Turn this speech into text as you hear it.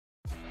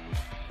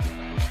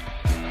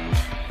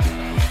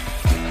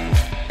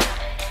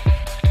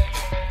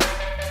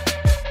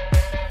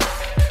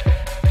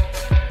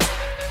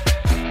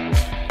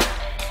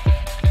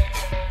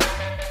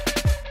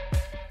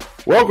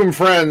Welcome,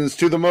 friends,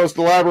 to the most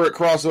elaborate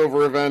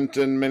crossover event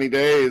in many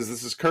days.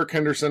 This is Kirk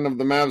Henderson of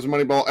the Mavs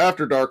Moneyball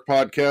After Dark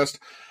podcast.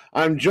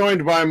 I'm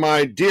joined by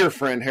my dear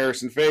friend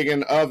Harrison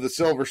Faigen of the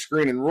Silver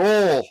Screen and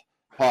Roll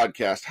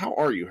podcast. How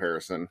are you,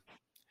 Harrison?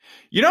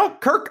 You know,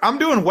 Kirk, I'm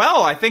doing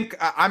well. I think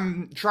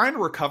I'm trying to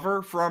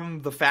recover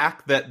from the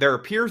fact that there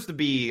appears to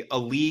be a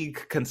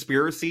league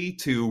conspiracy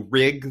to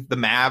rig the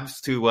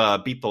Mavs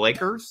to beat the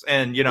Lakers.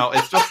 And,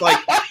 it's just like,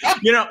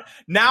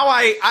 now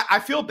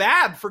I feel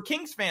bad for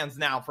Kings fans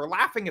now for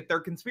laughing at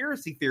their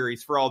conspiracy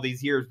theories for all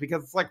these years,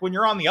 because it's like when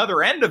you're on the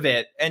other end of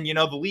it and,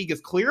 the league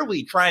is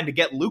clearly trying to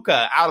get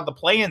Luka out of the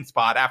play-in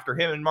spot after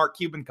him and Mark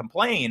Cuban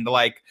complained,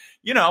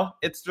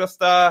 it's just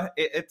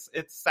it's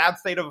sad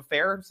state of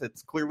affairs.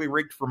 It's clearly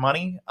rigged for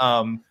money.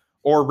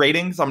 Or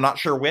ratings. I'm not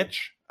sure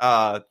which.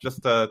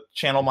 Just to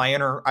channel my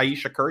inner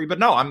Aisha Curry, but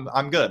no,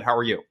 I'm good. How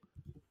are you?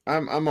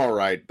 I'm all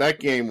right. That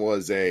game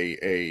was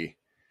a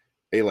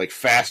like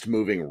fast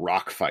moving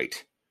rock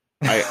fight.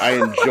 I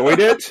enjoyed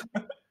it.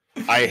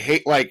 I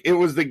hate it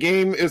was the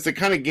game. It's the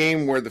kind of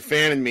game where the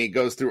fan in me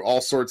goes through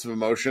all sorts of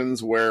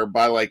emotions. Where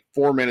by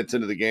 4 minutes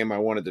into the game, I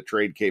wanted to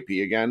trade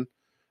KP again.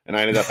 And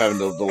I ended up having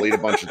to delete a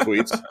bunch of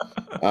tweets.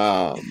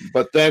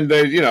 But then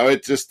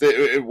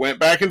it went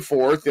back and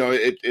forth.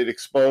 It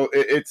exposed.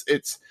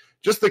 It's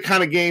just the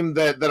kind of game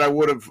that I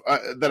would have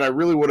that I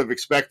really would have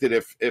expected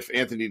if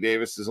Anthony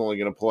Davis is only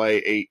going to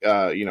play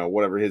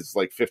whatever his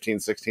 15,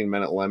 16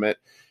 minute limit.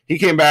 He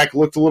came back,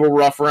 looked a little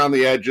rough around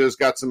the edges,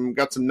 got some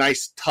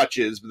nice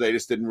touches, but they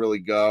just didn't really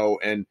go.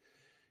 And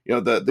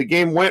the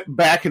game went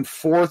back and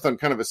forth on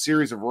kind of a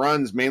series of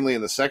runs, mainly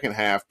in the second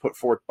half, put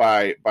forth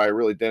by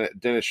really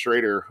Dennis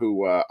Schroeder,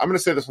 who I'm going to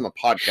say this on the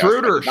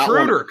podcast.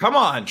 Schroeder, come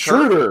on,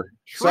 Schroeder.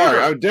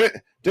 Sorry,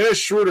 Dennis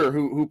Schroeder,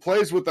 who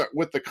plays with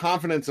the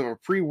confidence of a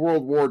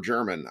pre-World War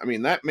German. I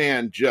mean, that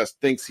man just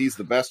thinks he's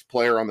the best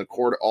player on the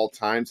court at all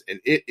times, and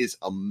it is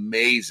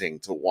amazing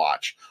to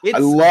watch. I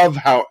love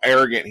how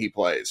arrogant he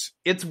plays.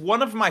 It's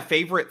one of my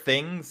favorite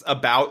things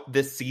about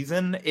this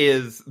season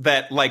is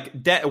that,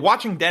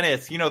 watching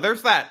Dennis,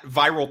 there's that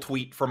viral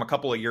tweet from a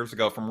couple of years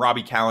ago from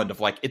Robbie Calland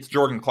of, it's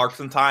Jordan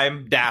Clarkson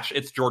time,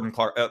 it's Jordan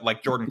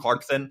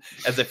Clarkson,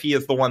 as if he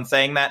is the one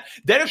saying that.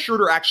 Dennis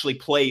Schroeder actually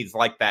plays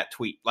like that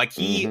tweet.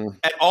 He,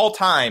 at all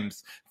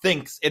times,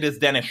 thinks it is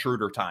Dennis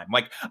Schroeder time.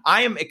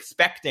 I am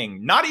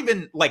expecting, not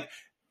even,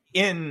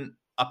 in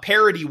a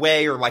parody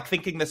way or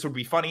thinking this would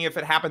be funny if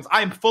it happens.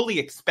 I'm fully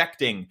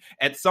expecting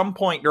at some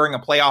point during a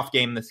playoff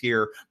game this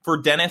year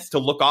for Dennis to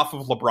look off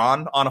of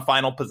LeBron on a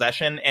final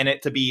possession and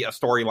it to be a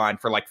storyline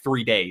for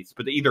 3 days,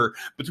 but either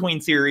between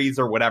series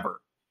or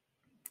whatever.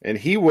 And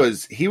he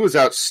was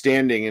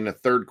outstanding in the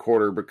third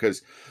quarter,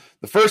 because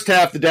the first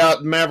half, the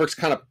Mavericks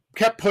kind of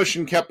kept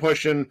pushing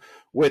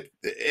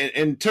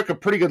and took a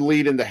pretty good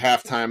lead into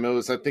halftime. It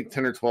was, I think,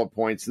 10 or 12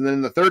 points. And then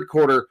in the third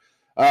quarter,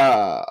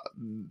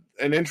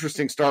 an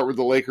interesting start where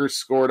the Lakers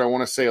scored, I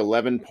want to say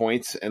 11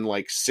 points in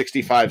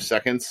 65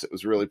 seconds. It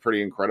was really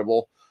pretty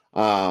incredible.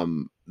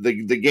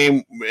 The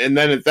game, and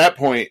then at that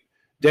point,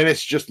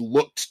 Dennis just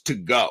looked to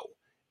go.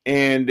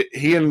 And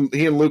he and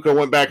Luka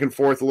went back and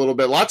forth a little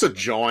bit. Lots of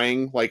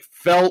jawing,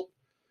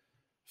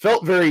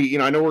 felt very,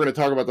 I know we're going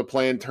to talk about the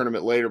play-in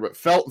tournament later, but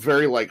felt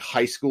very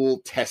high school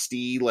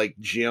testy,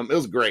 gym. It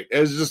was great. It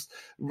was just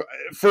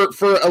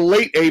for a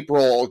late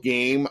April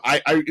game.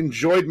 I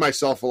enjoyed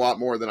myself a lot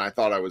more than I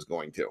thought I was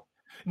going to.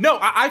 No,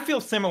 I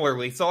feel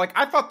similarly. So,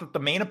 I thought that the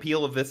main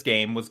appeal of this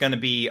game was going to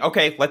be,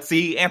 okay, let's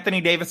see Anthony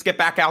Davis get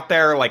back out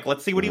there.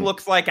 Let's see what he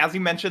looks like. As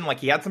you mentioned,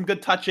 he had some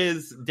good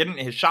touches.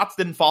 His shots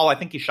didn't fall. I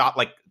think he shot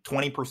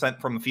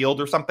 20% from the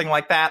field or something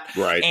like that.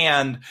 Right.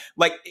 And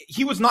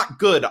he was not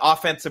good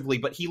offensively,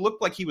 but he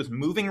looked like he was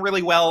moving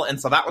really well.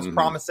 And so that was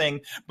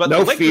promising. But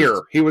no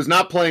fear. He was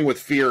not pplaying with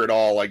fear at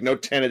all. No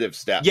tentative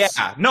steps.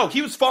 Yeah. No,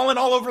 he was falling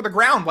all over the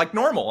ground like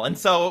normal. And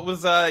so it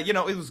was,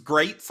 it was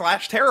great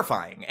 /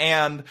 terrifying.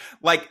 And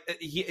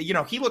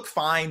he looked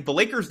fine. The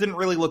Lakers didn't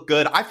really look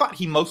good. I thought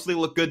he mostly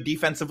looked good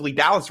defensively.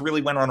 Dallas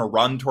really went on a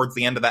run towards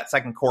the end of that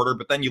second quarter.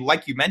 But then you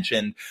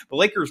mentioned, the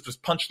Lakers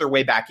just punched their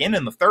way back in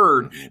the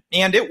third.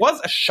 And it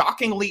was a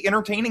shockingly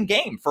entertaining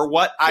game for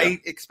what I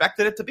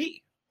expected it to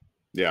be.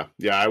 Yeah.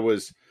 I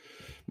was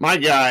my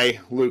guy,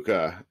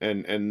 Luka,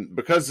 and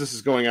because this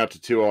is going out to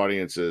two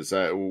audiences,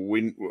 I'm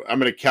going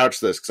to couch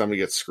this because I'm going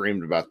to get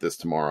screamed about this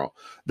tomorrow.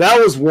 That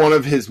was one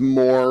of his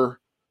more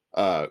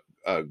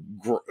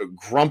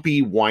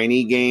grumpy,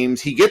 whiny games.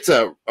 He gets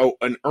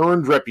an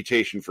earned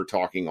reputation for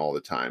talking all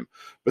the time,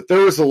 but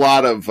there was a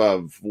lot of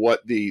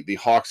what the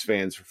Hawks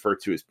fans refer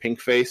to as pink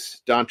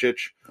face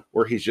Doncic,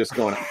 where he's just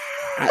going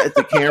at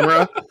the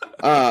camera.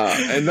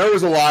 And there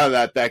was a lot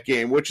of that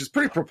game, which is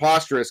pretty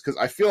preposterous because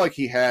I feel like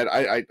he had,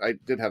 I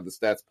did have the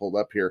stats pulled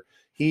up here.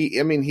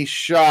 he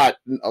shot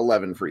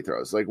 11 free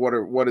throws. Like,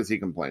 what is he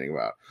complaining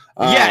about?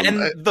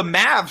 And the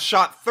Mavs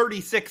shot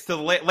 36 to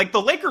the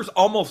the Lakers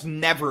almost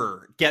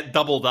never get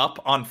doubled up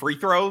on free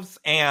throws.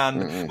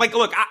 And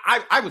look,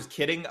 I was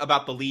kidding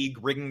about the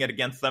league rigging it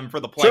against them for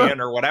the play-in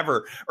or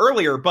whatever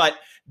earlier, but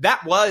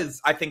that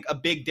was, I think, a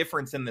big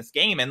difference in this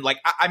game. And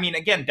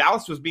again,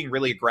 Dallas was being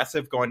really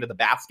aggressive going to the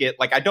basket.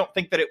 I don't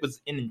think that it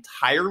was an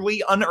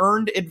entirely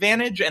unearned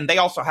advantage, and they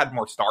also had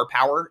more star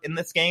power in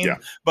this game. Yeah.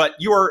 But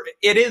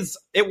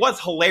it was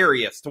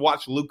hilarious to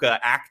watch Luka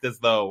act as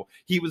though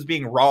he was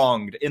being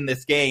wronged in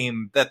this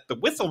game, that the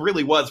whistle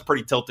really was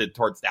pretty tilted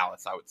towards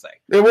Dallas, I would say.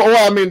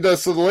 Well,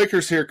 so the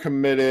Lakers here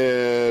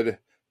committed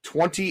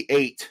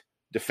 28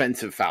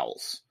 defensive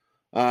fouls.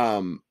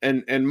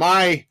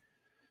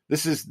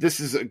 This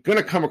is going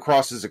to come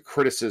across as a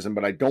criticism,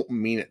 but I don't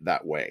mean it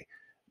that way.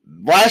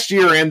 Last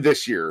year and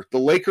this year, the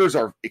Lakers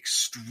are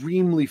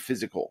extremely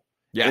physical.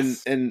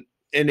 Yes. And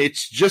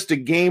it's just a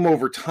game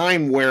over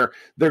time where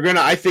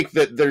I think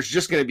that there's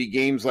just going to be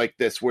games like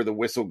this where the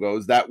whistle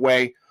goes that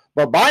way.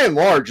 But by and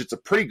large, it's a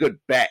pretty good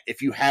bet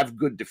if you have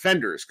good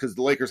defenders, because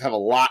the Lakers have a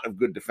lot of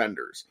good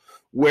defenders,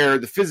 where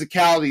the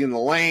physicality in the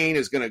lane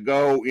is going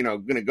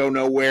to go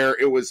nowhere.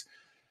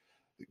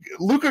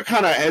 Luka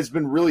kind of has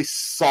been really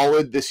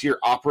solid this year,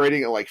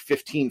 operating at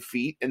 15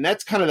 feet. And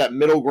that's kind of that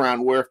middle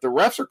ground where if the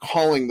refs are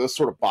calling those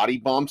sort of body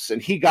bumps,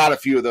 and he got a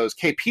few of those,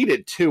 KP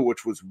did too,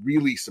 which was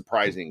really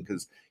surprising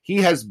because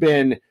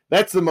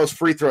that's the most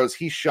free throws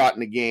he shot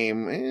in a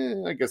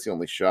game. I guess he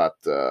only shot,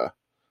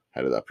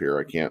 had it up here.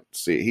 I can't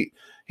see.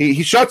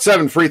 He shot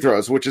 7 free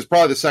throws, which is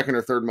probably the second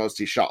or third most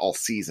he shot all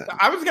season.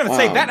 I was going to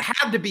say that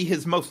had to be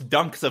his most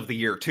dunks of the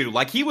year too.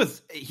 He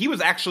was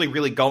actually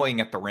really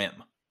going at the rim.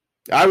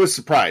 I was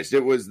surprised.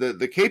 It was the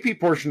KP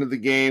portion of the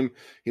game.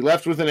 He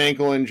left with an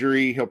ankle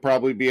injury. He'll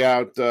probably be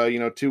out,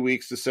 2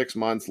 weeks to 6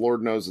 months.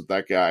 Lord knows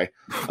that guy.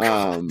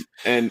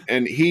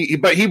 And he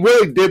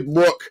really did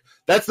look.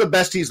 That's the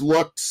best he's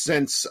looked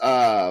since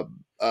early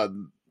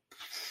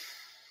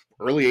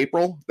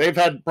April. They've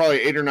had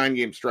probably 8 or 9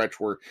 game stretch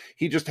where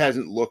he just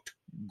hasn't looked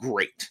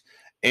great.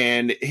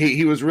 And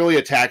he was really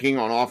attacking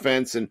on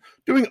offense and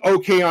doing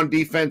okay on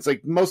defense,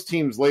 like most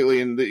teams lately.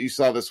 And you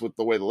saw this with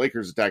the way the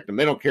Lakers attacked him.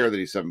 They don't care that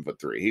he's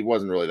 7'3". He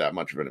wasn't really that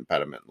much of an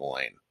impediment in the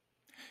lane.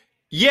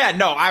 Yeah,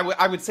 no,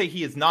 I would say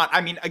he is not.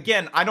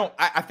 Again,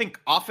 I think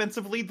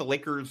offensively, the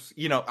Lakers,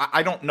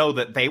 I don't know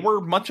that they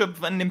were much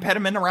of an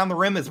impediment around the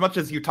rim as much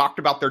as you talked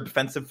about their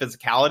defensive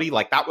physicality.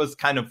 That was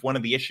kind of one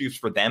of the issues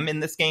for them in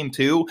this game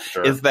too,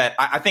 is that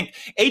I think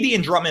AD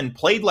and Drummond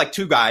played like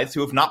two guys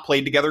who have not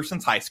played together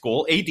since high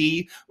school. AD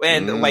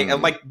and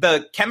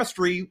the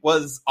chemistry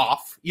was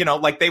off,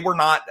 they were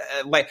not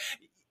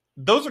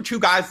those are two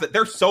guys that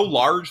they're so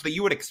large that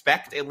you would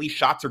expect at least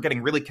shots are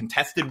getting really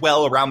contested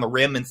well around the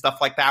rim and stuff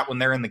like that when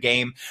they're in the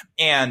game.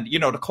 And,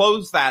 to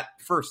close that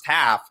first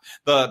half,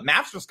 the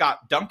Mavs just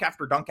got dunk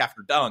after dunk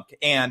after dunk,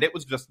 and it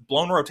was just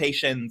blown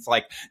rotations,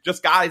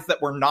 just guys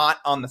that were not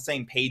on the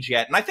same page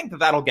yet. And I think that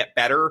that'll get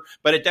better,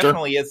 but it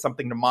definitely is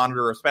something to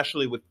monitor,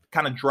 especially with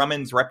kind of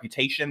Drummond's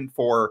reputation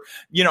for,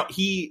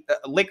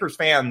 Lakers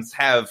fans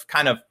have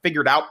kind of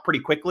figured out pretty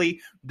quickly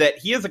that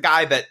he is a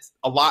guy that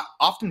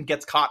often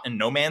gets caught in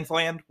no man's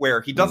land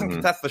where he doesn't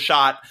contest the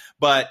shot,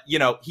 but,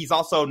 he's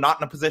also not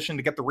in a position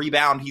to get the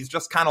rebound. He's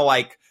just kind of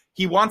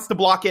he wants to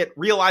block it,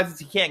 realizes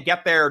he can't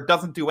get there,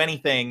 doesn't do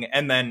anything,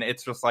 and then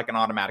it's just an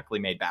automatically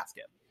made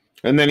basket.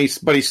 And then he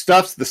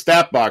stuffs the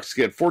stat box.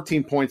 He had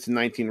 14 points and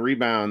 19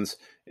 rebounds,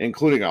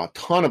 including a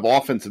ton of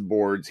offensive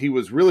boards. He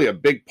was really a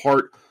big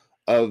part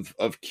of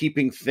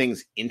keeping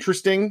things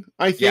interesting,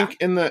 I think,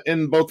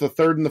 in both the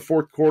third and the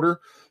fourth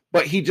quarter.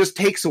 But he just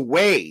takes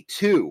away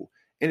too.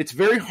 And it's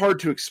very hard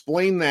to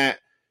explain that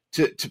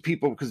to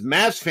people because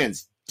Mavs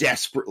fans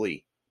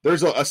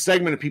there's a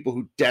segment of people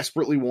who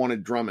desperately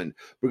wanted Drummond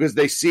because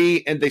they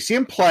see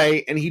him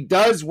play, and he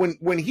does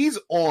when he's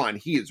on,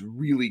 he is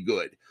really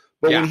good.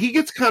 But when he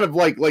gets kind of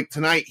like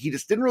tonight, he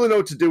just didn't really know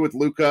what to do with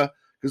Luka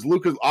because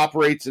Luka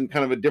operates in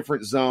kind of a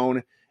different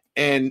zone,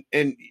 and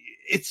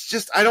it's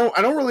just I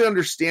don't really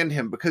understand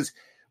him because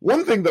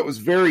one thing that was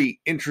very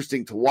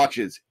interesting to watch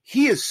is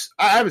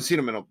I haven't seen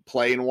him in a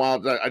play in a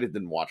while. I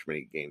didn't watch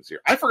many games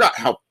here. I forgot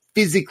how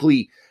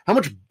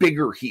much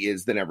bigger he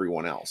is than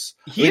everyone else.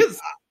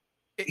 He's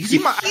a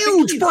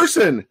huge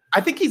person. I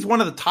think he's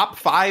one of the top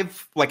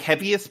 5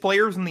 heaviest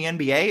players in the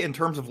NBA in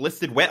terms of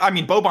listed weight.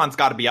 Boban's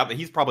got to be up, but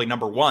he's probably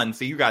number 1.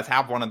 So you guys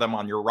have one of them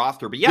on your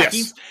roster. But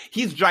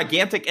he's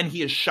gigantic, and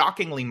he is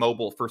shockingly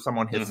mobile for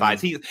someone his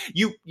size.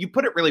 You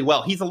put it really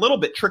well. He's a little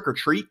bit trick or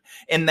treat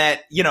in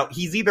that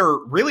he's either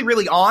really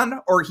really on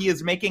or he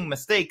is making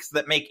mistakes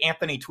that make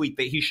Anthony tweet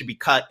that he should be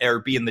cut or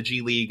be in the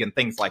G League and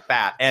things like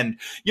that. And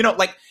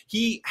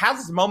he has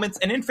his moments.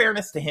 And in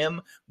fairness to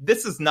him,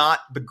 this is not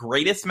the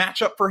greatest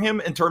matchup for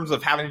him in terms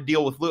of having to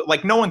deal with Luka.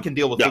 No one can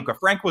deal with Luka.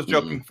 Frank was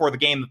joking before the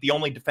game that the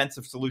only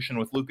defensive solution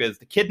with Luka is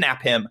to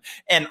kidnap him.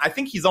 And I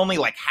think he's only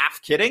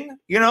half kidding,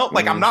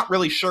 I'm not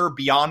really sure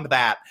beyond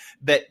that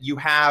you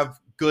have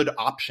good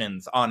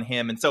options on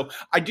him. And so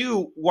I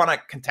do want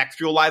to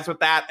contextualize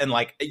with that. And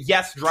like,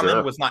 yes,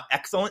 Drummond was not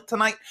excellent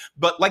tonight,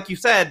 but like you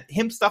said,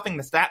 him stuffing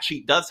the stat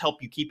sheet does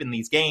help you keep in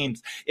these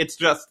games. It's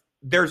just,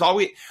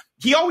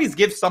 he always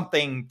gives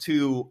something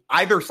to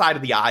either side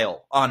of the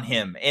aisle on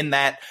him, in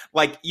that,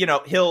 like, you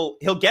know, he'll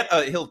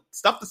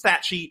stuff the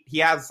stat sheet. He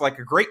has like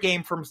a great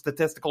game from a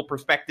statistical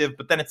perspective,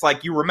 but then it's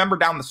like, you remember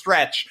down the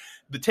stretch,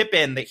 the tip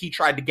in that he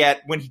tried to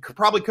get when he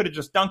probably could have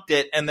just dunked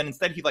it. And then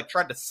instead he like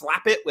tried to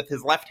slap it with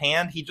his left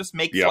hand. He just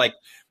makes like,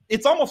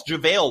 it's almost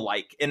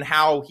JaVale-like in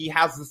how he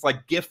has this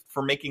like gift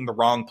for making the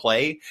wrong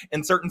play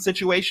in certain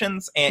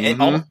situations,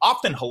 and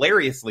often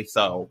hilariously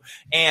so.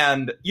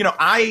 And, you know,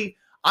 I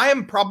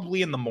am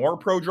probably in the more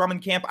pro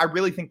Drummond camp. I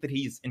really think that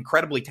he's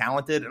incredibly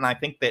talented, and I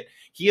think that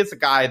he is a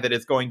guy that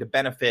is going to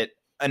benefit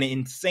an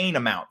insane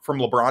amount from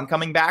LeBron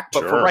coming back.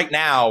 But for right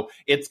now,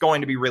 it's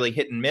going to be really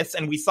hit and miss,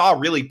 and we saw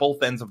really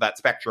both ends of that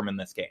spectrum in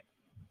this game.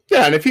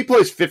 Yeah, and if he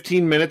plays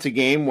 15 minutes a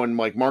game when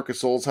like Marc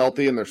Gasol's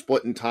healthy and they're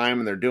splitting time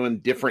and they're doing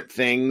different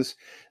things,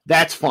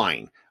 that's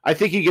fine. I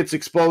think he gets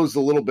exposed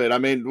a little bit. I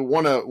mean,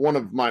 one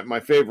of my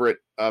favorite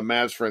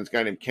Mavs friends, a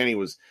guy named Kenny,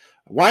 was,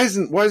 why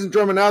isn't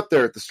Drummond out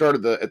there at the start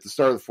of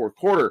the fourth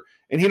quarter?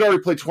 And he'd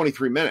already played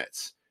 23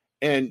 minutes.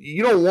 And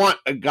you don't want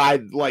a guy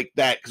like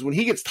that, because when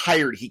he gets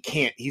tired,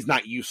 he's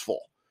not useful.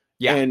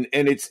 Yeah. And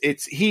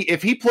if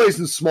he plays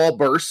in small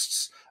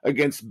bursts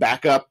against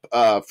backup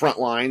front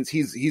lines,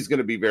 he's going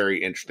to be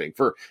very interesting.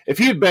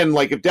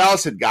 If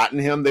Dallas had gotten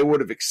him, they would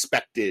have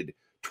expected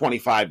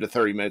 25 to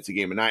 30 minutes a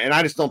game, and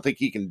I just don't think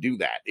he can do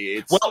that.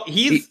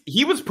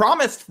 He was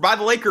promised by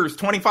the Lakers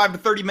 25 to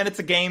 30 minutes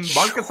a game.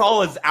 Marc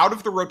Gasol is out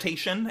of the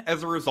rotation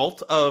as a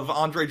result of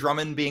Andre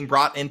Drummond being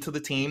brought into the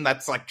team.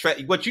 That's like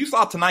what you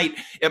saw tonight.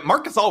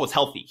 Marc Gasol was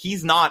healthy.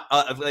 He's not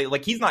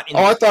he's not.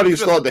 Oh, I thought he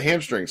still had the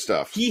hamstring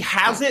stuff. He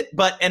has it,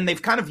 and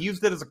they've kind of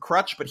used it as a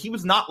crutch. But he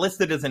was not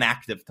listed as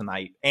inactive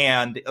tonight,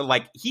 and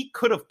like he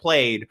could have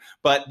played.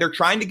 But they're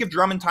trying to give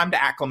Drummond time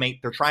to acclimate.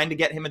 They're trying to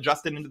get him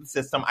adjusted into the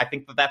system. I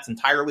think that's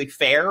entirely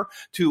fair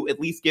to at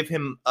least give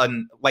him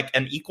an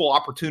equal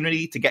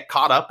opportunity to get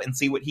caught up and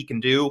see what he can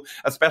do,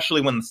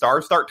 especially when the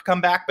stars start to come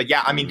back. But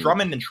yeah, I mean,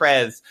 Drummond and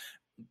Trez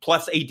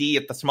plus AD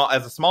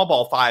as a small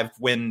ball five,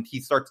 when he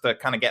starts to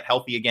kind of get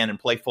healthy again and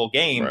play full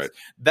games,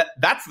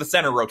 that's the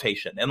center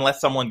rotation, unless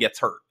someone gets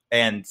hurt.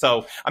 And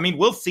so, I mean,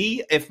 we'll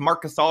see if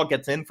Marc Gasol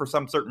gets in for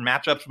some certain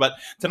matchups, but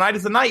tonight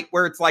is a night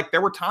where it's like,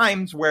 there were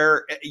times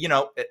where, you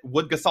know,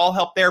 would Gasol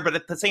help there? But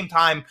at the same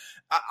time,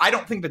 I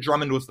don't think that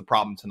Drummond was the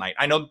problem tonight.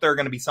 I know that there are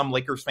going to be some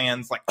Lakers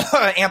fans like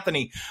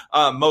Anthony,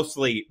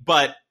 mostly,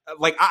 but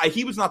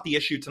he was not the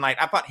issue tonight.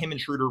 I thought him and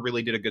Schroeder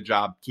really did a good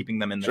job keeping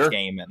them in this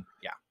game. And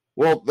yeah.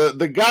 Well,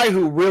 the guy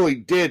who really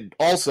did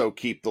also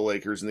keep the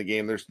Lakers in the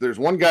game, there's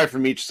one guy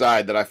from each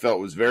side that I felt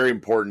was very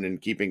important in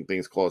keeping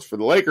things close. For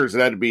the Lakers, it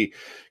had to be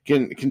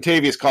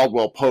Kentavious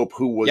Caldwell-Pope,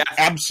 who was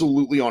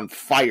absolutely on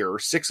fire,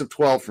 6 of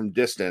 12 from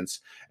distance.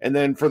 And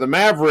then for the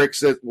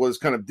Mavericks, it was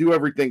kind of do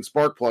everything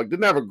spark plug.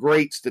 Didn't have a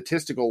great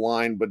statistical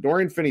line, but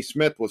Dorian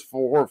Finney-Smith was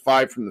 4 or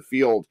 5 from the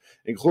field,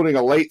 including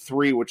a late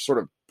 3, which sort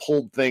of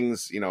pulled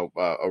things,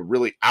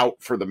 really out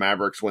for the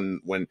Mavericks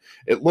when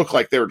it looked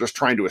like they were just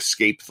trying to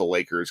escape the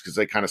Lakers, because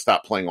they kind of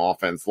stopped playing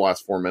offense the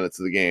last 4 minutes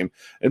of the game.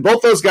 And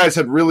both those guys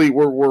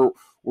were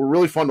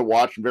really fun to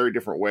watch in very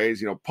different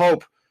ways.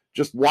 Pope,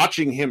 just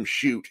watching him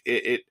shoot,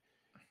 it's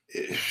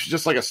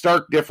just like a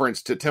stark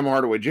difference to Tim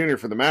Hardaway Jr.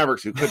 for the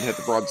Mavericks, who couldn't hit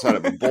the broadside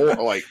of a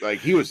bull. Like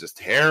he was just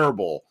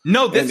terrible.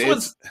 No, this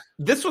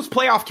was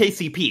playoff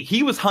KCP.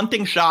 He was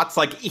hunting shots.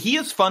 Like, he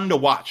is fun to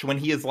watch when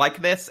he is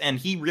like this, and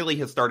he really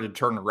has started to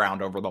turn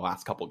around over the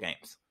last couple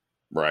games.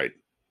 Right.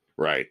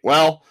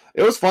 Well,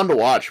 it was fun to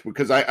watch,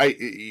 because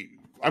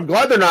I'm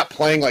glad they're not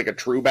playing like a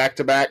true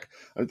back-to-back.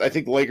 I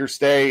think the Lakers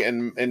stay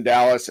in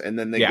Dallas, and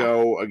then they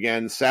go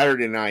again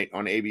Saturday night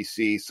on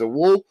ABC. So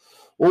we'll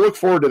look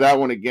forward to that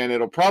one again.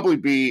 It'll probably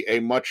be a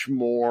much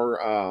more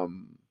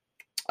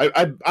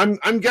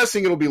I'm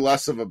guessing it'll be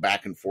less of a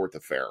back and forth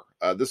affair.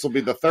 This will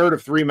be the third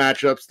of 3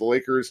 matchups. The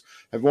Lakers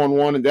have won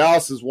 1 and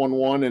Dallas has won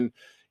 1, and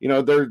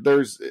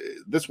there's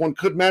this one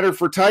could matter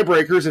for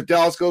tiebreakers if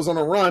Dallas goes on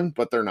a run,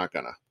 but they're not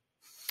gonna.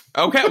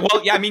 Okay,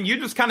 well, yeah, I mean, you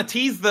just kind of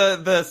teased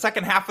the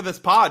second half of this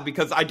pod,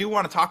 because I do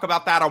want to talk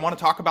about that. I want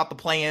to talk about the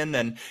play-in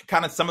and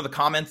kind of some of the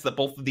comments that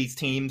both of these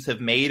teams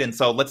have made. And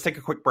so let's take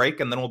a quick break,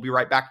 and then we'll be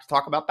right back to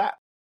talk about that.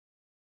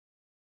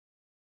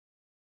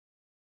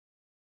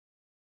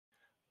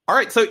 All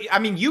right, so, I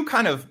mean, you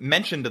kind of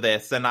mentioned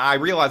this, and I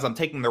realize I'm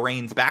taking the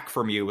reins back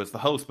from you as the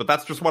host, but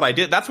that's just what I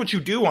did. That's what you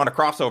do on a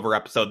crossover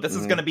episode. This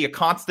is going to be a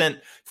constant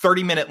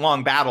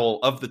 30-minute-long battle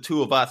of the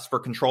two of us for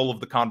control of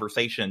the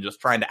conversation, just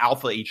trying to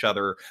alpha each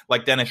other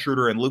like Dennis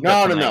Schroeder and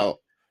Luka. No.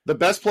 The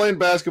best play in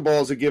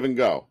basketball is a give and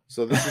go.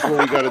 So this is what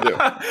we got to do.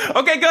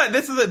 Okay, good.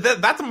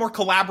 That's a more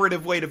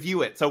collaborative way to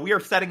view it. So we are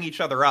setting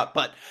each other up.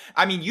 But,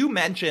 I mean, you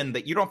mentioned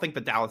that you don't think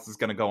that Dallas is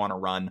going to go on a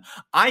run.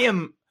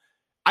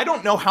 I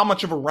don't know how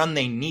much of a run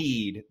they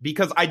need,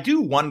 because I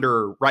do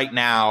wonder right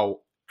now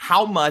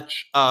how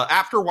much,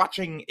 after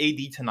watching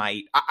AD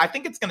tonight, I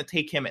think it's going to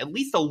take him at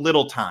least a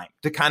little time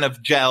to kind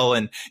of gel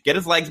and get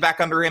his legs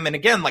back under him. And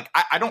again, like,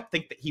 I don't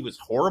think that he was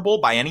horrible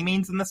by any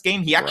means in this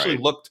game. He actually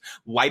looked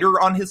lighter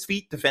on his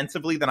feet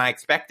defensively than I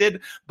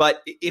expected.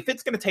 But if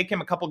it's going to take him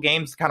a couple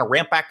games to kind of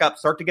ramp back up,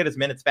 start to get his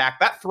minutes back,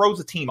 that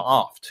throws a team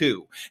off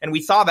too. And we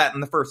saw that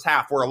in the first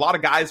half where a lot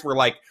of guys were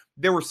like,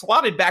 they were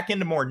slotted back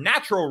into more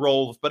natural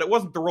roles, but it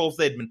wasn't the roles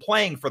they'd been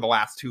playing for the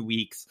last 2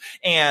 weeks.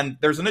 And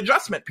there's an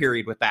adjustment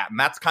period with that. And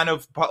that's kind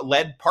of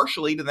led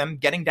partially to them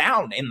getting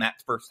down in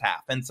that first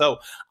half. And so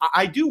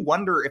I do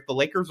wonder if the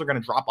Lakers are going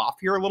to drop off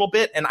here a little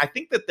bit. And I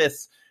think that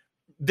this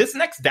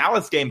next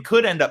Dallas game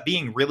could end up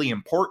being really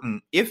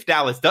important if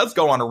Dallas does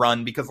go on a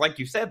run, because like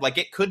you said, like,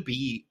 it could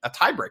be a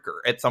tiebreaker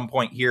at some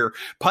point here.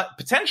 But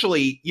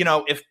potentially, you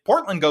know, if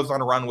Portland goes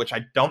on a run, which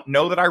I don't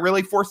know that I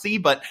really foresee,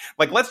 but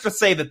like, let's just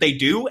say that they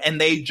do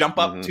and they jump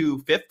up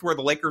to 5th where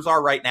the Lakers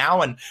are right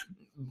now, and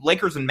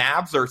Lakers and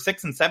Mavs are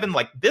 6 and 7,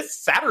 like, this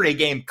Saturday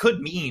game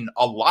could mean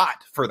a lot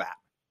for that.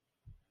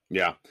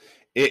 Yeah.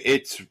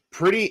 It's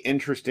pretty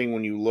interesting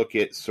when you look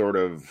at sort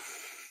of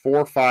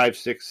 4, 5,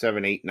 6,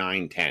 7, 8,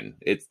 9, 10.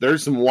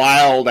 There's some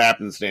wild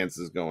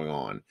happenstances going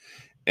on.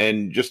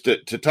 And just to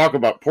talk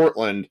about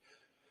Portland,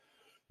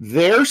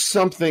 there's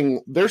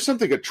something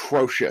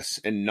atrocious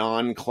in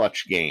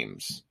non-clutch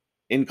games.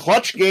 In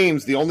clutch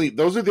games,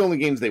 those are the only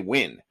games they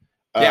win.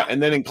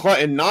 And then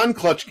in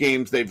non-clutch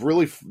games, they're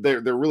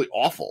really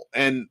awful.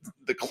 And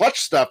the clutch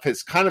stuff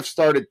has kind of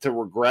started to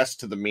regress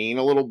to the mean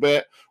a little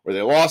bit, where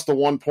they lost a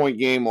 1-point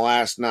game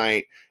last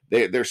night.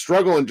 They're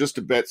struggling just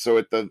a bit. So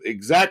at the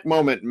exact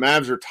moment,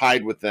 Mavs are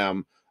tied with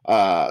them.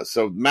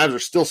 So Mavs are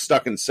still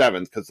stuck in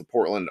 7th because the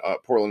Portland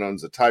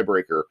owns a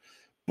tiebreaker.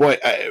 But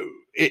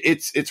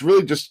it's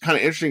really just kind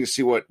of interesting to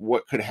see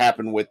what could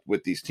happen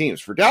with these teams.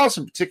 For Dallas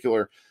in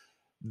particular,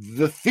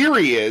 the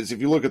theory is, if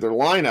you look at their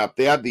lineup,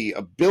 they have the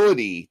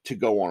ability to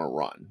go on a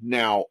run.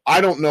 Now, I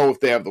don't know if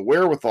they have the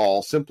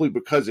wherewithal, simply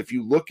because if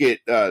you look at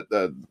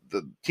the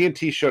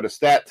TNT showed a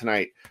stat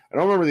tonight, I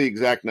don't remember the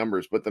exact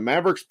numbers, but the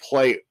Mavericks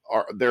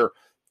they're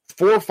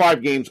 4 or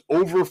 5 games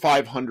over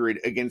 500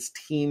 against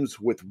teams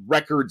with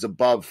records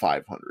above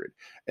 500.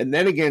 And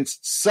then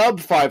against sub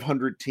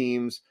 500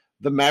 teams,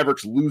 the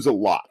Mavericks lose a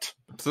lot.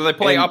 So they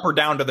play up or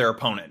down to their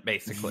opponent,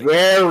 basically.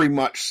 Very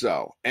much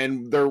so.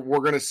 And we're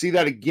going to see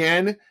that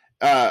again.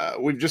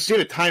 We've just seen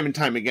it time and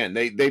time again.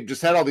 They've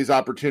just had all these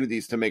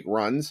opportunities to make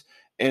runs,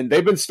 and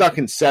they've been stuck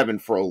in 7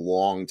 for a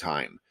long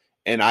time.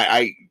 And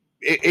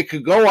it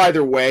could go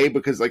either way,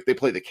 because like they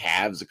play the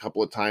Cavs a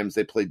couple of times.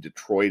 They played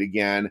Detroit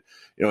again.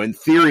 You know, in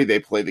theory, they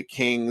play the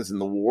Kings and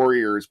the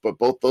Warriors, but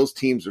both those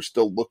teams are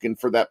still looking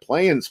for that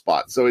play-in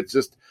spot. So it's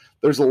just,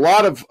 there's a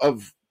lot of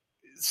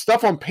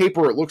stuff on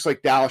paper. It looks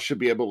like Dallas should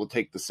be able to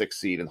take the 6th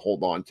seed and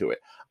hold on to it.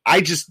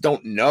 I just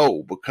don't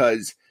know,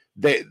 because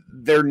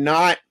they're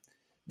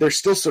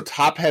still so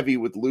top heavy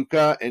with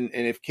Luka, and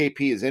if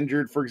KP is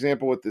injured, for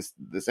example, with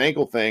this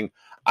ankle thing,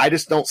 I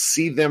just don't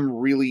see them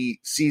really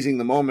seizing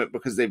the moment,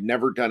 because they've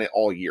never done it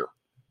all year.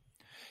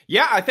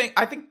 Yeah, I think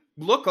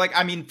look, like,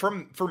 I mean,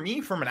 for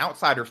me, from an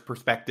outsider's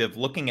perspective,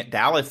 looking at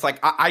Dallas, like,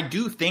 I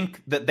do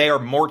think that they are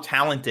more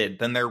talented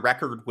than their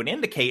record would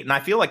indicate. And I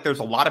feel like there's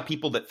a lot of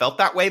people that felt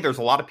that way. There's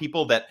a lot of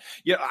people that,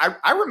 you know,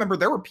 I remember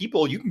there were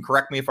people, you can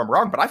correct me if I'm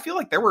wrong, but I feel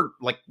like there were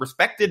like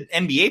respected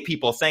NBA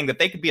people saying that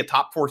they could be a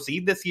top 4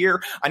 seed this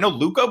year. I know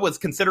Luka was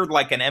considered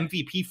like an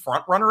MVP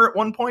front runner at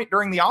one point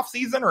during the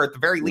offseason, or at the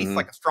very least,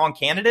 like a strong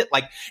candidate.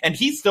 Like, and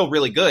he's still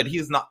really good.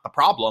 He's not the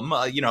problem,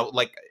 you know,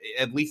 like,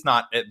 at least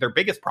not their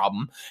biggest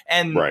problem.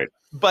 And right.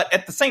 But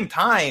at the same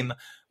time,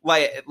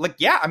 like,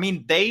 yeah, I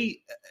mean,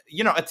 they,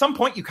 you know, at some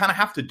point you kind of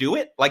have to do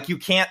it. Like, you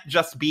can't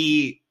just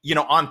be, you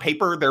know, on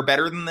paper, they're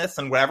better than this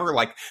and whatever.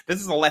 Like,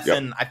 this is a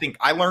lesson I think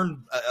I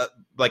learned,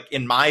 like,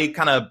 in my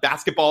kind of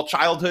basketball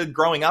childhood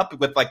growing up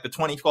with like the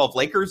 2012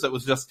 Lakers. It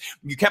was just,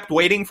 you kept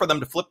waiting for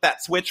them to flip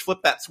that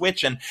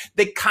switch. And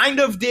they kind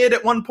of did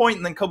at one point,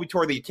 and then Kobe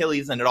tore the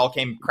Achilles and it all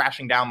came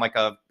crashing down like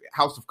a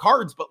house of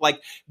cards. But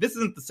like, this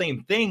isn't the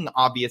same thing,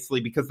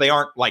 obviously, because they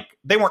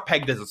weren't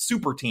pegged as a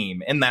super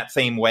team in that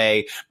same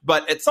way.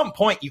 But at some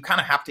point you kind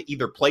of have to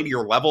either play to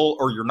your level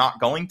or you're not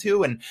going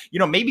to. And, you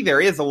know, maybe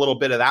there is a little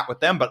bit of that with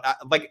them, but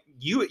like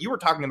you were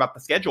talking about the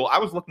schedule. I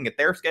was looking at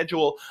their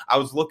schedule. I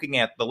was looking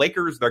at the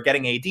Lakers. They're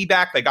getting AD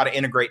back. They got to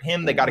integrate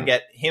him. They got to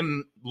get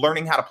him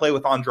learning how to play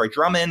with Andre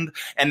Drummond.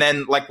 And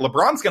then like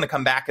LeBron's going to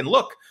come back, and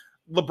look,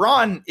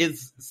 LeBron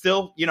is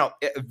still, you know,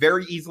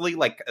 very easily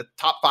like a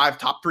top 5,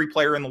 top 3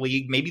 player in the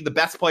league, maybe the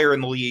best player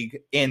in the league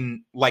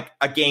in like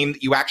a game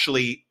that you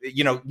actually,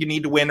 you know, you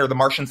need to win, or the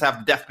Martians have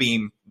the death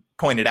beam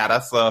pointed at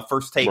us,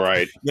 first take,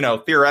 right, you know,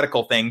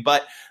 theoretical thing.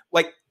 But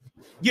like,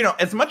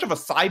 as much of a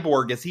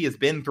cyborg as he has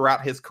been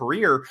throughout his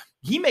career,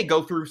 he may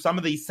go through some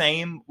of these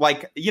same,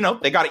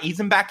 they got to ease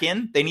him back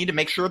in. They need to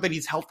make sure that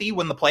he's healthy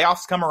when the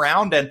playoffs come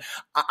around. And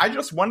I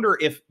just wonder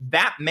if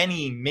that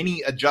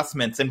many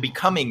adjustments and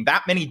becoming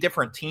that many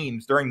different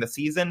teams during the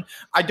season,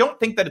 I don't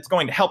think that it's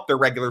going to help their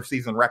regular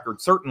season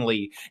record,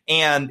 certainly.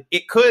 And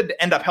it could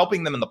end up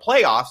helping them in the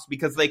playoffs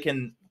because they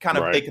can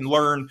they can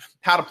learn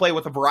how to play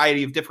with a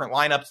variety of different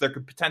lineups. There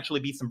could potentially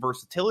be some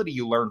versatility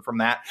you learn from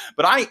that.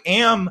 But I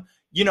am,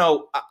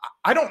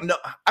 I don't know.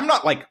 I'm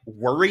not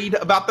worried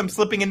about them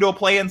slipping into a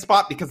play-in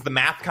spot because the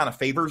math kind of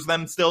favors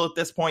them still at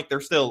this point. They're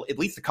still at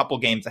least a couple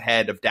games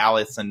ahead of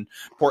Dallas and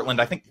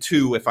Portland. I think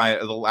 2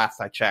 the last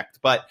I checked.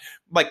 But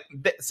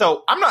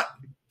so I'm not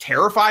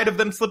terrified of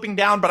them slipping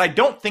down, but I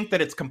don't think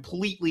that it's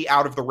completely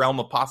out of the realm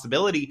of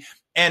possibility.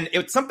 And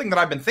it's something that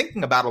I've been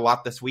thinking about a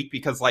lot this week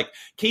because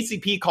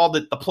KCP called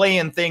it the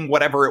play-in thing,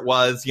 whatever it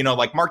was,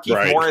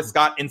 Markieff Morris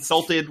got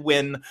insulted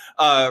when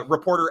a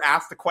reporter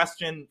asked a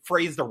question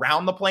phrased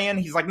around the play-in.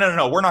 He's like,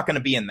 no, we're not going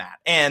to be in that.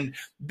 And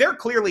they've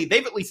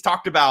at least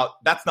talked about,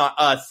 that's not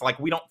us.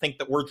 We don't think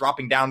that we're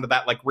dropping down to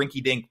that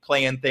rinky-dink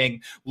play-in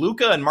thing.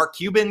 Luka and Mark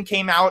Cuban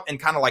came out and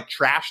kind of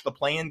trashed the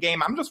play-in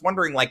game. I'm just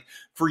wondering,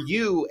 for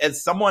you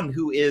as someone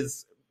who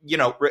is,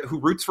 who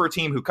roots for a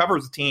team, who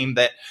covers a team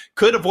that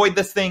could avoid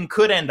this thing,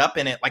 could end up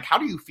in it. How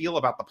do you feel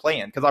about the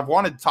play-in? Because I've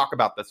wanted to talk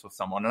about this with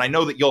someone, and I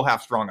know that you'll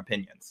have strong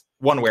opinions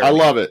one way or another.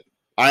 I love it.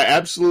 I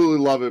absolutely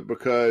love it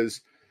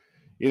because,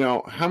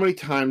 how many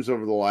times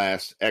over the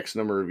last X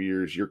number of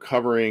years you're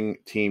covering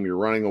team, you're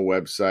running a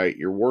website,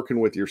 you're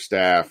working with your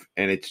staff,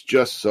 and it's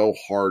just so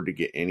hard to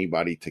get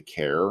anybody to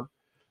care.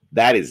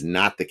 That is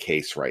not the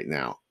case right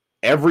now.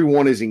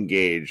 Everyone is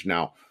engaged.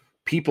 Now,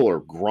 people are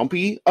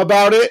grumpy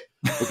about it,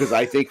 because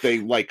I think they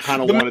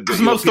kind of wanted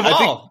to most of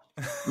all.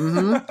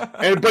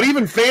 But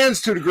even fans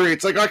to a degree,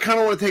 it's I kind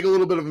of want to take a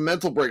little bit of a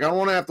mental break. I don't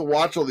want to have to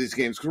watch all these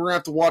games because we're gonna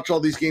have to watch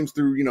all these games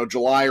through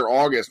July or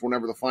August,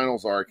 whenever the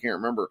finals are. I can't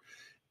remember.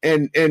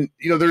 And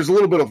there's a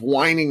little bit of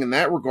whining in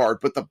that regard,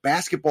 but the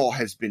basketball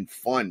has been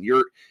fun.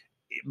 You're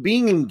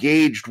being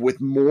engaged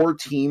with more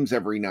teams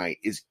every night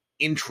is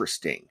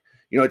interesting.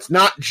 It's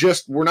not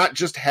just we're not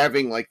just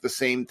having the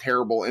same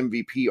terrible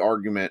MVP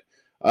argument.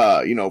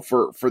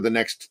 For the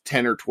next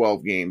 10 or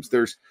 12 games.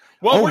 There's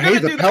we're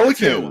going to do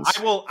Pelicans. That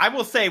too. I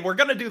will say we're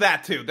going to do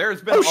that too.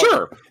 There's been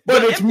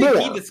but it's MVP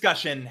more.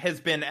 discussion has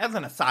been, as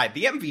an aside,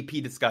 the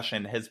MVP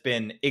discussion has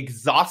been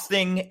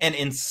exhausting and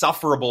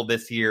insufferable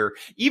this year,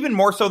 even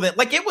more so than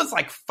it was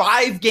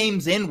 5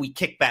 games in we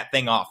kicked that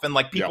thing off and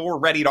people were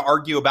ready to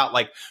argue about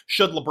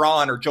should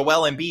LeBron or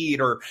Joel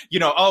Embiid or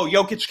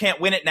Jokic can't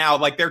win it now,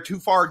 they're too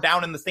far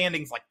down in the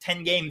standings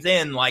 10 games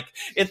in.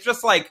 It's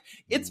just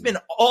it's been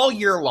all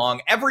year long.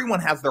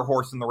 Everyone has their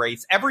horse in the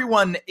race.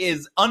 Everyone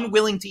is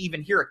unwilling to even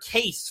hear a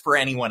case for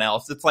anyone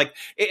else. It's like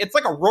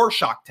a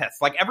Rorschach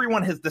test.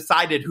 Everyone has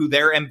decided who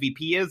their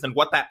MVP is and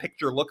what that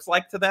picture looks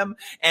like to them.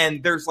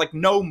 And there's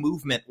no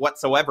movement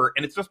whatsoever.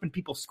 And it's just been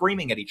people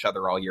screaming at each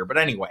other all year. But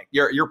anyway,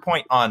 your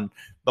point on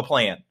the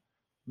play-in.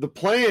 The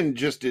play-in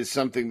just is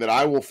something that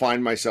I will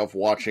find myself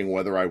watching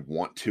whether I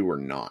want to or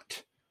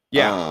not.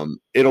 Yeah.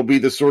 It'll be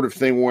the sort of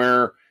thing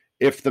where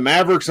if the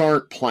Mavericks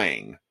aren't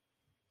playing,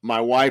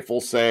 my wife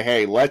will say,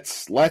 hey,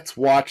 let's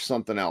watch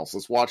something else.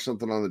 Let's watch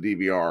something on the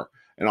DVR.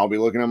 And I'll be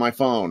looking at my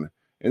phone.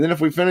 And then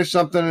if we finish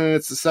something and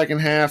it's the second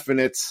half and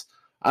it's,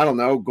 I don't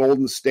know,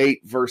 Golden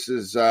State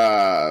versus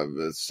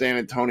San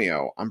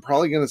Antonio, I'm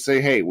probably going to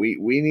say, hey, we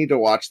need to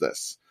watch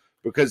this.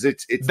 Because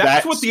it's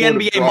that's what the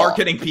NBA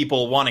marketing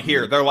people want to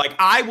hear. They're like,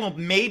 I will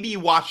maybe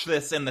watch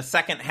this in the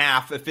second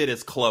half if it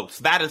is close.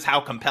 That is how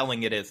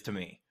compelling it is to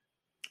me.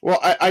 Well,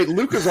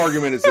 Luka's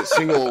argument is that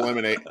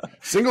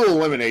single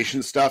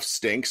elimination stuff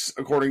stinks,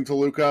 according to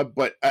Luka,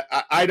 but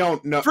I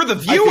don't know. For the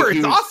viewer,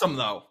 it's awesome,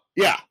 though.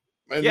 Yeah,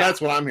 and that's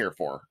what I'm here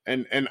for.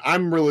 And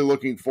I'm really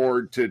looking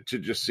forward to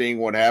just seeing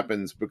what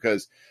happens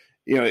because,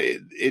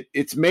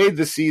 it's made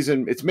the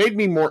season, it's made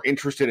me more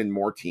interested in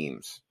more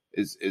teams,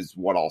 is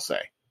what I'll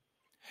say.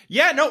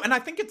 Yeah, no, and I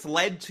think it's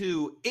led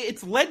to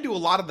a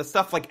lot of the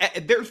stuff.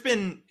 There's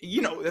been,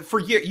 for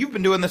years, you've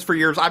been doing this for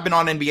years. I've been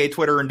on NBA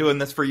Twitter and doing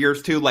this for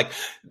years too.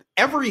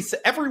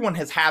 Everyone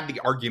has had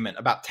the argument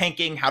about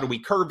tanking. How do we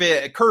curb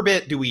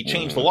it? Do we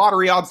change the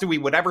lottery odds? Do we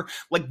whatever?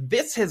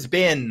 This has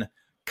been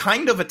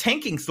kind of a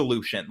tanking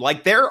solution.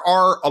 There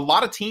are a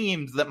lot of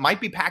teams that might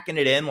be packing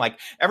it in.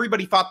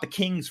 Everybody thought the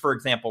Kings, for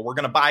example, were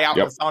going to buy out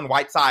Hassan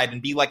Whiteside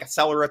and be a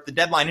seller at the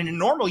deadline. And in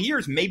normal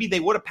years, maybe they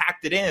would have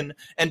packed it in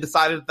and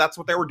decided that that's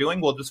what they were doing.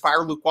 We'll just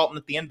fire Luke Walton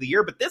at the end of the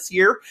year. But this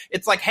year,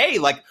 it's hey,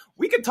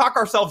 we could talk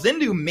ourselves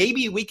into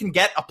maybe we can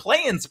get a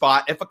play-in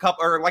spot if a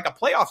couple or a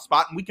playoff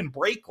spot, and we can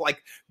break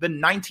the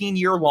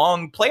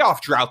 19-year-long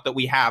playoff drought that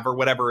we have or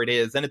whatever it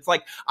is. And it's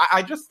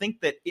I just think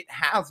that it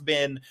has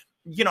been,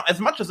 as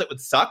much as it would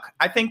suck,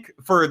 I think,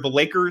 for the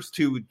Lakers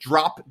to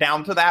drop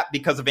down to that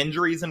because of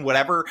injuries and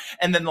whatever,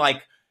 and then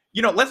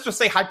let's just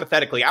say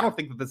hypothetically, I don't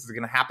think that this is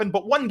going to happen,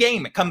 but one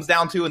game it comes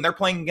down to and they're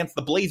playing against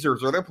the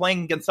Blazers or they're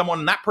playing against someone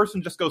and that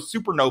person just goes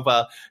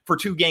supernova for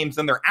 2 games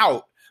and they're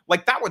out.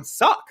 like that would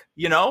suck,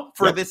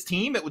 for this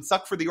team. It would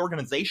suck for the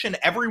organization,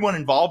 everyone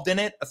involved in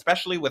it,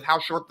 especially with how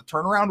short the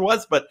turnaround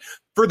was. But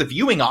for the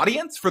viewing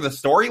audience, for the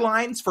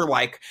storylines, for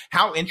like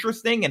how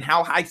interesting and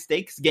how high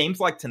stakes games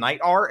like tonight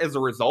are as a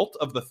result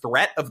of the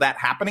threat of that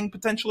happening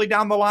potentially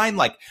down the line,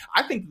 like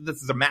I think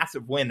this is a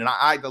massive win. And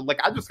I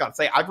just got to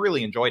say, I've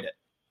really enjoyed it.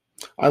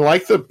 I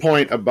like the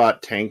point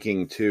about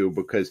tanking too,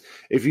 because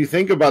if you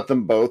think about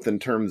them both in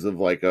terms of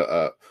like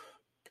a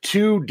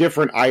two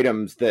different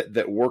items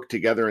that work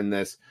together in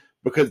this,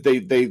 because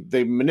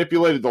they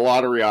manipulated the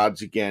lottery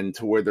odds again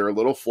to where they're a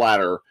little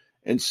flatter.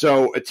 And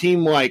so a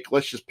team like,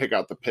 let's just pick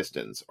out the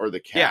Pistons or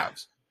the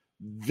Cavs,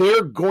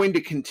 they're going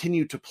to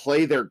continue to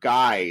play their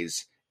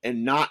guys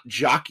and not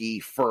jockey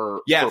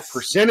for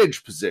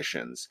percentage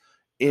positions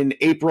in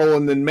April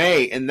and then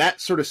May. And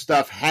that sort of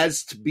stuff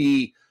has to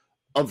be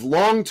of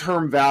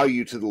long-term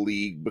value to the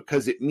league,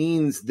 because it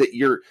means that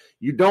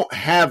you don't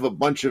have a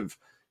bunch of,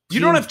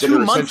 you don't have 2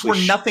 months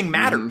where nothing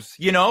matters,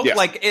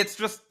 like it's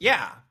just,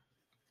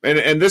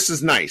 And this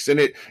is nice. And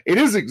it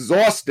is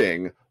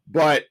exhausting,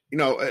 but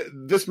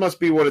this must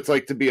be what it's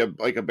like to be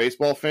a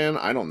baseball fan.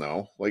 I don't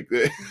know. Like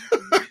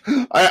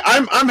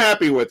I'm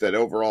happy with it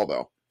overall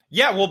though.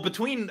 Yeah, well,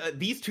 between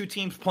these two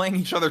teams playing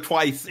each other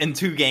twice in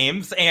 2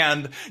 games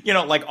and,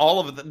 like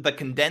all of the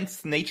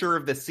condensed nature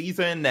of this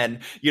season and,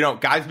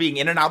 guys being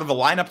in and out of the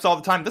lineups all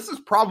the time, this is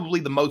probably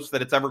the most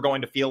that it's ever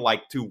going to feel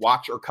like to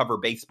watch or cover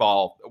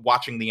baseball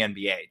watching the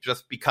NBA,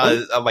 just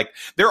because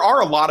there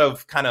are a lot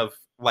of kind of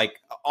like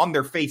on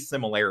their face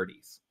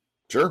similarities.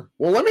 Sure.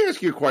 Well, let me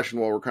ask you a question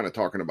while we're kind of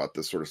talking about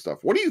this sort of stuff.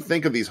 What do you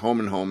think of these home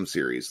and home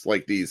series,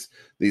 like these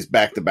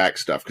back-to-back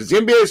stuff? Because the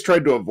NBA has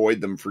tried to avoid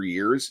them for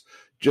years,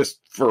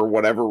 just for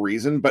whatever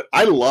reason. But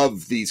I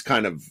love these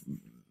kind of,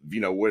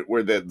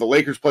 where the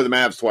Lakers play the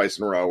Mavs twice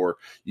in a row, or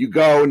you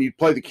go and you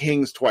play the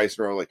Kings twice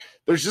in a row. Like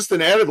there's just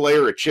an added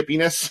layer of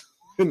chippiness.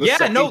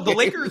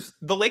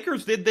 The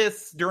Lakers did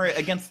this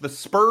against the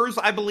Spurs,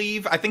 I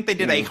believe. I think they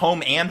did a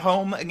home and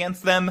home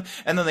against them.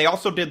 And then they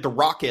also did the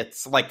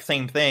Rockets, like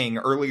same thing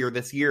earlier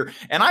this year.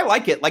 And I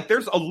like it. Like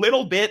there's a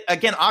little bit,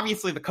 again,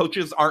 obviously the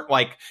coaches aren't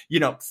like,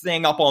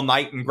 staying up all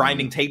night and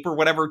grinding tape or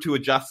whatever to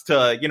adjust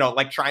to,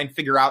 like try and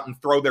figure out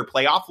and throw their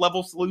playoff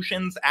level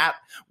solutions at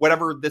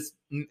whatever this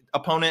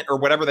opponent or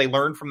whatever they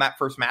learned from that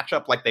first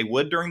matchup like they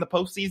would during the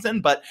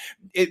postseason. But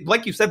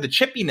like you said, the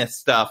chippiness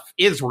stuff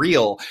is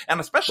real. And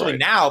especially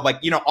now,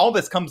 like, all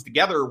this comes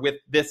together with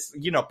this,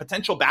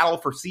 potential battle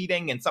for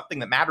seeding and something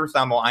that matters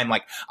down the line.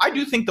 Like, I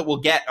do think that we'll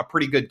get a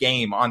pretty good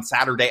game on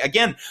Saturday.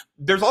 Again,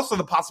 there's also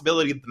the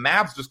possibility that the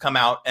Mavs just come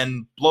out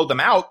and blow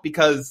them out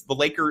because the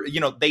Lakers,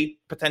 they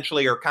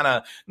potentially are kind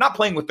of not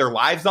playing with their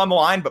lives on the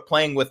line, but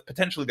playing with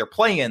potentially their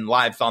play-in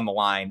lives on the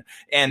line.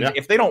 And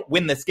if they don't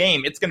win this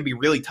game, it's going to be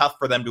really tough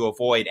for them to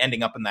avoid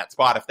ending up in that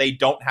spot if they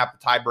don't have the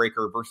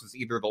tiebreaker versus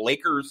either the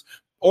Lakers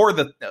or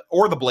the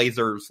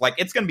Blazers. Like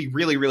it's going to be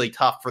really, really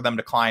tough for them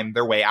to climb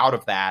their way out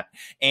of that.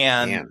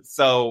 And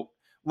so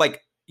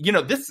like,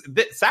 this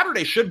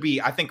Saturday should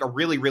be, I think, a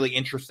really, really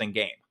interesting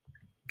game.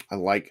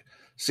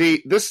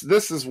 This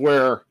is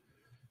where,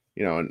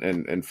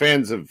 and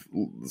fans of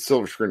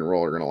Silver Screen and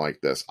Roll are going to like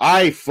this.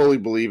 I fully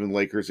believe in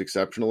Lakers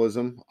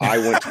exceptionalism. I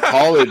went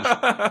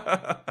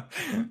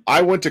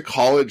to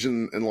college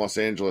in Los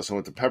Angeles. I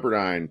went to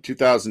Pepperdine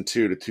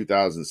 2002 to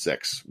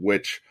 2006,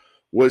 which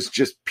was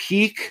just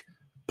peak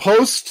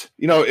post,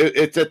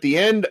 it's at the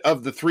end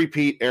of the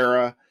three-peat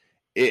era.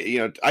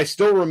 I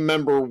still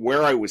remember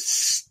where I was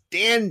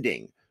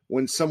standing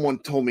when someone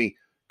told me,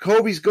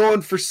 Kobe's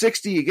going for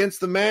 60 against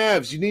the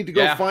Mavs. You need to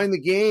go find the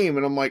game.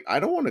 And I'm like, I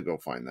don't want to go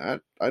find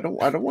that. I don't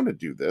want to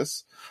do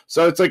this.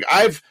 So it's like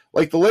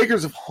the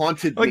Lakers have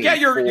haunted me.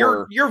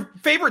 Your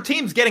favorite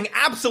team's getting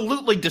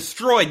absolutely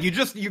destroyed.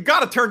 You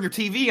got to turn your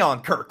TV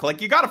on, Kirk.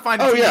 Like you got to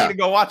find a TV to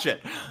go watch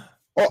it.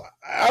 Well,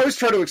 I always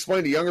try to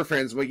explain to younger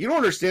fans, like, you don't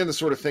understand the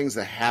sort of things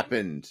that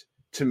happened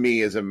to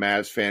me as a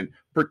Mavs fan,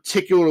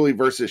 particularly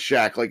versus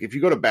Shaq. Like, if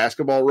you go to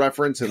Basketball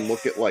Reference and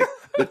look at, like,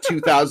 the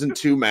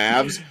 2002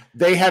 Mavs,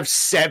 they have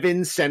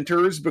 7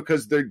 centers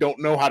because they don't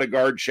know how to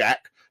guard Shaq.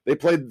 They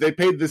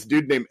paid this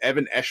dude named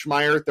Evan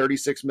Eschmeyer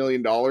 $36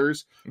 million for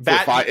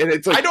 5. And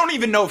it's like, I don't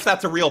even know if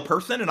that's a real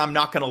person, and I'm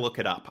not going to look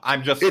it up.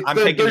 I'm taking your word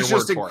for it. There's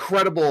just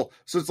incredible.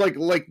 So it's like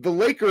the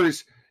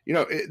Lakers.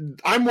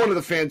 I'm one of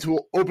the fans who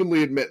will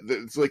openly admit that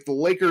it's like the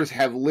Lakers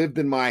have lived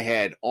in my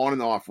head on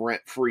and off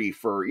rent free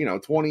for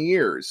 20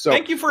 years. So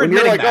thank you for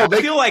admitting that.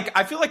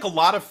 I feel like a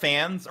lot of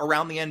fans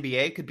around the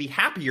NBA could be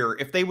happier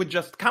if they would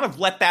just kind of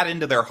let that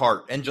into their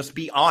heart and just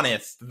be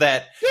honest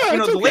that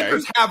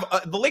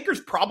the Lakers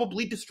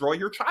probably destroy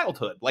your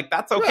childhood. Like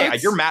that's okay. Yeah,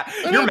 your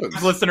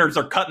Mavs listeners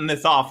are cutting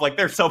this off. Like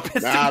they're so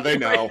pissed. They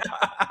know.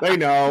 They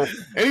know.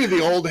 Any of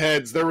the old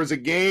heads. There was a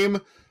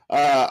game.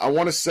 I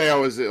want to say I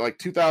was at like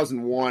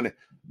 2001.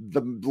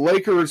 The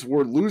Lakers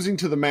were losing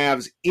to the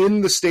Mavs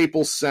in the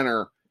Staples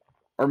Center,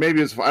 or maybe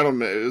it was, I don't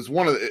know. It was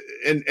one of the,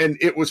 and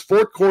it was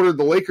fourth quarter.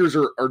 The Lakers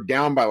are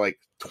down by like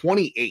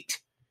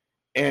 28.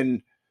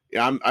 And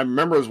I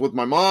remember it was with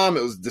my mom.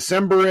 It was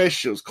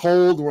December-ish. It was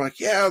cold. We're like,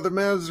 the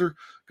Mavs are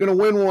going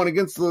to win one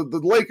against the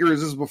Lakers.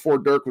 This is before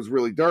Dirk was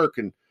really Dirk.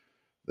 And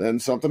then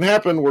something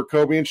happened where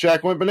Kobe and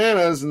Shaq went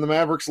bananas and the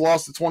Mavericks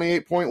lost a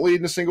 28-point lead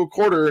in a single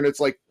quarter. And it's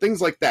like things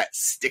like that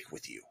stick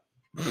with you.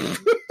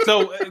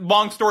 So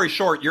long story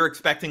short, you're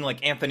expecting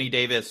like Anthony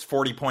Davis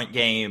 40-point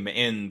game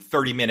in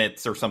 30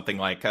 minutes or something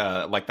like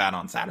that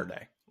on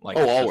Saturday. Like,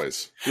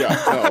 always. Yeah.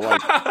 No,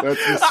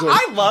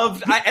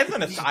 like, as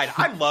an aside,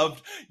 I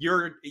loved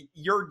your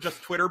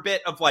just Twitter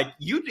bit of like,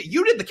 you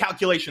did the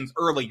calculations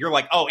early. You're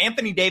like, oh,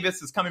 Anthony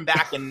Davis is coming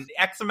back in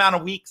X amount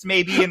of weeks,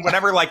 maybe, and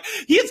whatever. Like,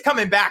 he is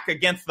coming back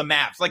against the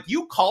Mavs. Like,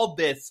 you called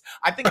this,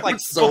 I think, like,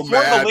 before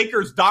the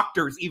Lakers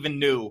doctors even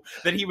knew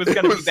that he was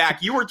going to be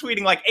back. You were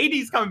tweeting like,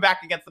 AD's coming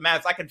back against the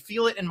Mavs. I could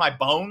feel it in my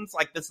bones.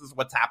 Like, this is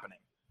what's happening.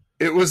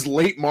 It was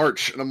late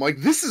March, and I'm like,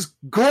 this is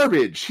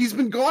garbage. He's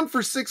been gone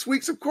for 6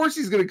 weeks. Of course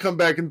he's going to come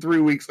back in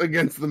 3 weeks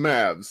against the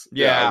Mavs.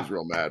 Yeah, I was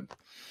real mad.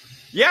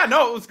 Yeah,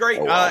 no, it was great.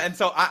 Oh, wow. And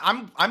so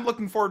I'm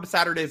looking forward to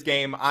Saturday's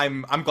game.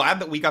 I'm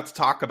glad that we got to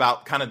talk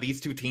about kind of these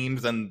two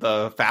teams and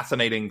the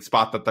fascinating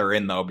spot that they're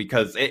in, though,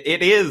 because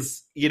it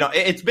is,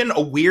 it's been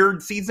a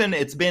weird season.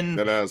 It's been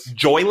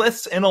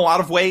joyless in a lot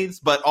of ways,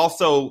 but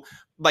also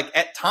like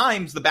at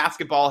times the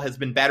basketball has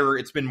been better.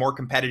 It's been more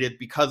competitive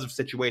because of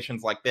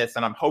situations like this.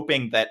 And I'm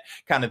hoping that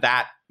kind of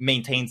that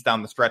maintains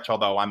down the stretch.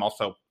 Although I'm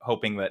also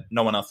hoping that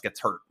no one else gets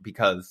hurt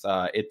because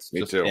it's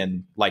just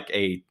been like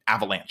a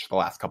avalanche the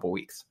last couple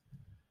weeks.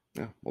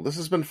 Yeah. Well, this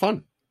has been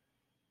fun.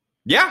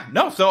 Yeah,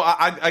 no. So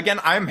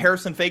I'm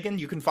Harrison Faigen.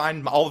 You can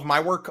find all of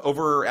my work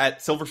over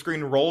at Silver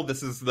Screen and Roll.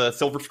 This is the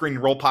Silver Screen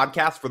and Roll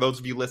podcast for those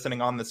of you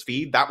listening on this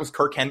feed. That was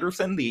Kirk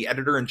Henderson, the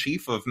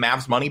editor-in-chief of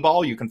Mavs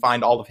Moneyball. You can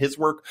find all of his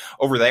work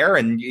over there.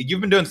 And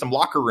you've been doing some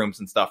locker rooms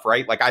and stuff,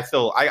 right? Like I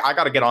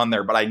got to get on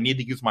there, but I need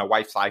to use my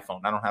wife's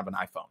iPhone. I don't have an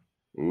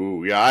iPhone.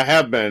 Ooh, yeah, I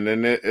have been,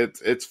 and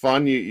it's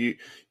fun. You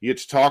get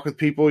to talk with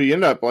people. You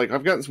end up like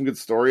I've gotten some good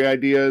story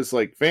ideas.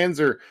 Like fans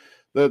are.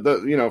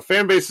 The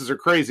fan bases are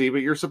crazy,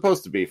 but you're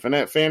supposed to be.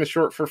 Fan is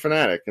short for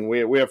fanatic, and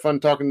we have fun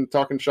talking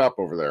shop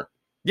over there.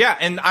 Yeah,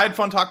 and I had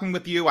fun talking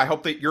with you. I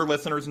hope that your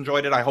listeners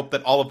enjoyed it. I hope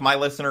that all of my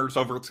listeners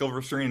over at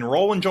Silver Screen and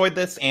Roll enjoyed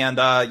this. And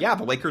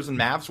the Lakers and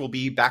Mavs will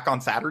be back on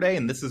Saturday,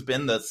 and this has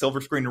been the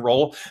Silver Screen and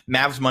Roll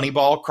Mavs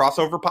Moneyball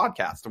crossover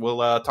podcast.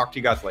 We'll talk to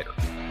you guys later.